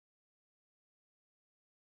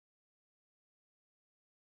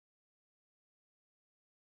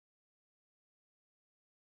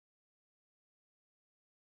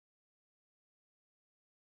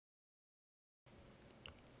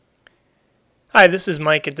Hi, this is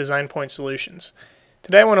Mike at DesignPoint Solutions.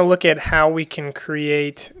 Today I want to look at how we can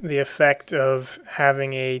create the effect of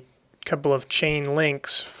having a couple of chain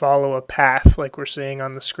links follow a path like we're seeing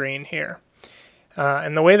on the screen here.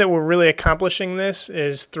 And the way that we're really accomplishing this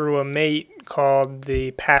is through a mate called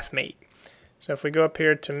the path mate. So if we go up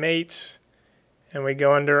here to mates and we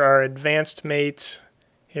go under our advanced mates,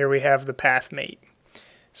 here we have the path mate.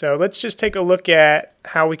 So let's just take a look at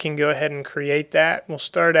how we can go ahead and create that. We'll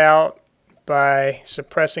start out by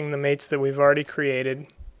suppressing the mates that we've already created.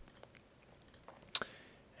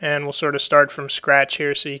 And we'll sort of start from scratch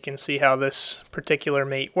here so you can see how this particular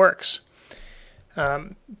mate works.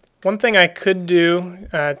 One thing I could do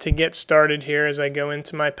to get started here is I go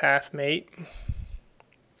into my path mate.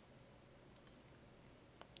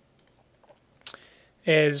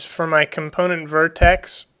 Is for my component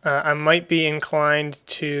vertex, I might be inclined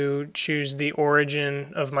to choose the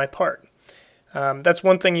origin of my part. That's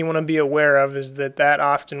one thing you want to be aware of, is that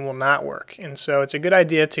often will not work. And so it's a good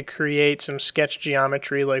idea to create some sketch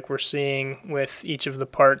geometry like we're seeing with each of the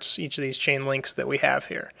parts, each of these chain links that we have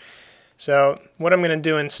here. So what I'm going to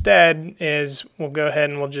do instead is we'll go ahead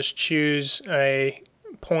and we'll just choose a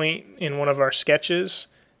point in one of our sketches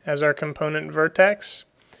as our component vertex.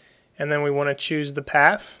 And then we want to choose the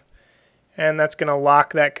path. And that's going to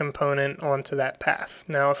lock that component onto that path.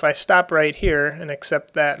 Now if I stop right here and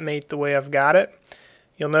accept that mate the way I've got it,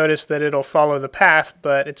 you'll notice that it'll follow the path,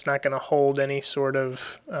 but it's not going to hold any sort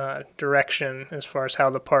of direction as far as how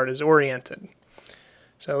the part is oriented.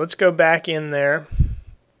 So let's go back in there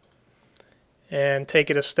and take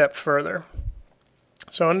it a step further.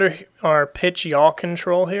 So under our pitch yaw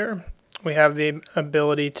control here, we have the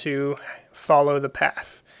ability to follow the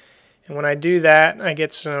path. And when I do that, I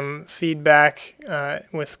get some feedback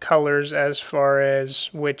with colors as far as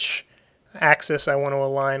which axis I want to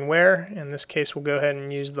align where. In this case, we'll go ahead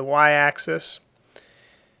and use the y-axis.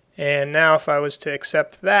 And now if I was to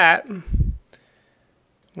accept that,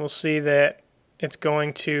 we'll see that it's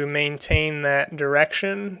going to maintain that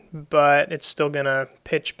direction, but it's still going to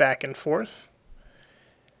pitch back and forth.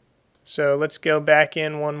 So let's go back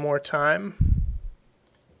in one more time,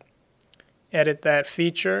 edit that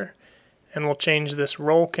feature, and we'll change this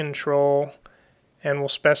roll control and we'll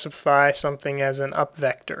specify something as an up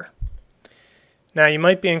vector. Now you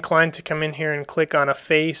might be inclined to come in here and click on a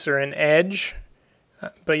face or an edge,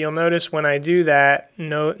 but you'll notice when I do that,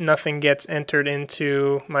 nothing gets entered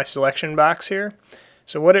into my selection box here.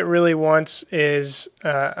 So what it really wants is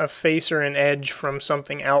a face or an edge from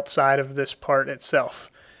something outside of this part itself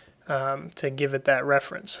to give it that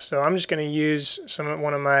reference. So I'm just going to use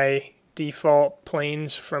one of my default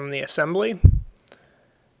planes from the assembly.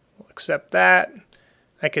 We'll accept that.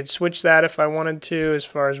 I could switch that if I wanted to as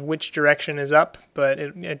far as which direction is up, but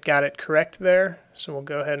it got it correct there. So we'll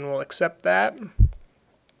go ahead and we'll accept that.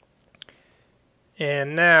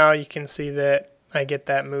 And now you can see that I get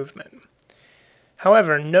that movement.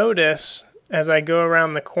 However, notice as I go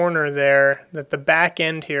around the corner there that the back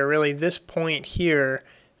end here, really this point here,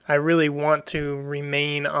 I really want to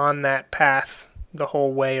remain on that path the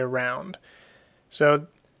whole way around. So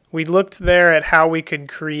we looked there at how we could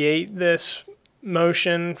create this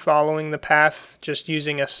motion following the path just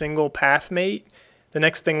using a single path mate. The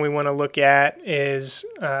next thing we want to look at is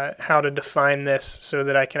how to define this so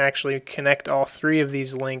that I can actually connect all three of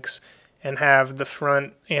these links and have the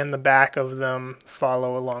front and the back of them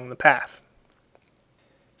follow along the path.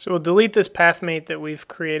 So we'll delete this path mate that we've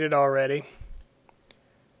created already.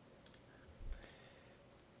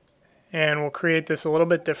 And we'll create this a little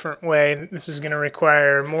bit different way. This is going to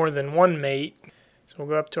require more than one mate. So we'll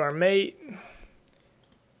go up to our mate,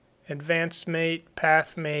 advanced mate,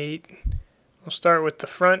 path mate. We'll start with the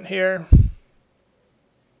front here.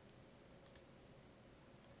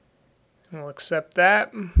 And we'll accept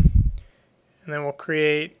that. And then we'll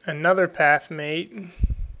create another path mate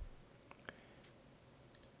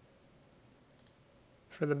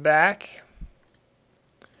for the back.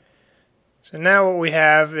 So now what we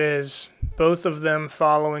have is both of them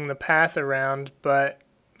following the path around, but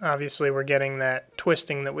obviously we're getting that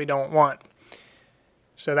twisting that we don't want.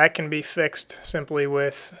 So that can be fixed simply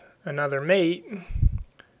with another mate.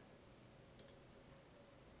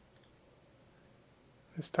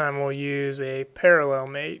 This time we'll use a parallel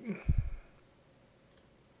mate.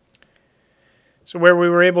 So where we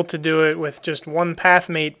were able to do it with just one path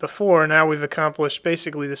mate before, now we've accomplished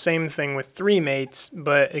basically the same thing with three mates,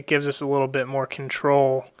 but it gives us a little bit more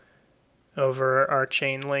control over our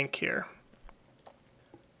chain link here.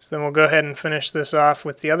 So then we'll go ahead and finish this off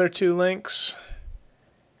with the other two links.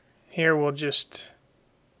 Here we'll just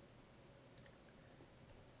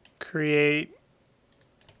create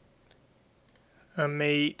a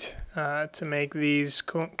mate to make these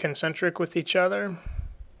concentric with each other.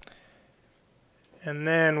 And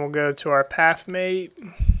then we'll go to our path mate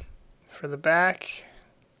for the back.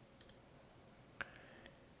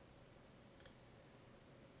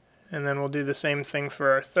 And then we'll do the same thing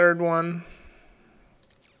for our third one.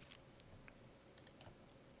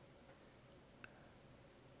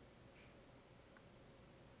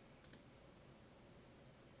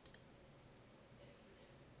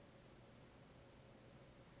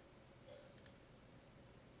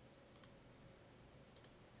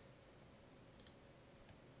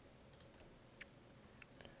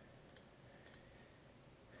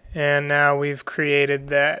 And now we've created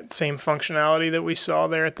that same functionality that we saw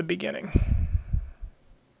there at the beginning.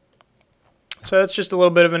 So that's just a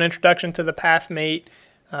little bit of an introduction to the path mate.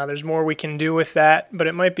 There's more we can do with that, but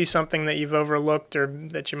it might be something that you've overlooked or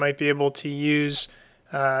that you might be able to use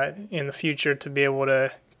in the future to be able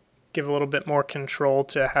to give a little bit more control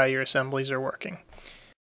to how your assemblies are working.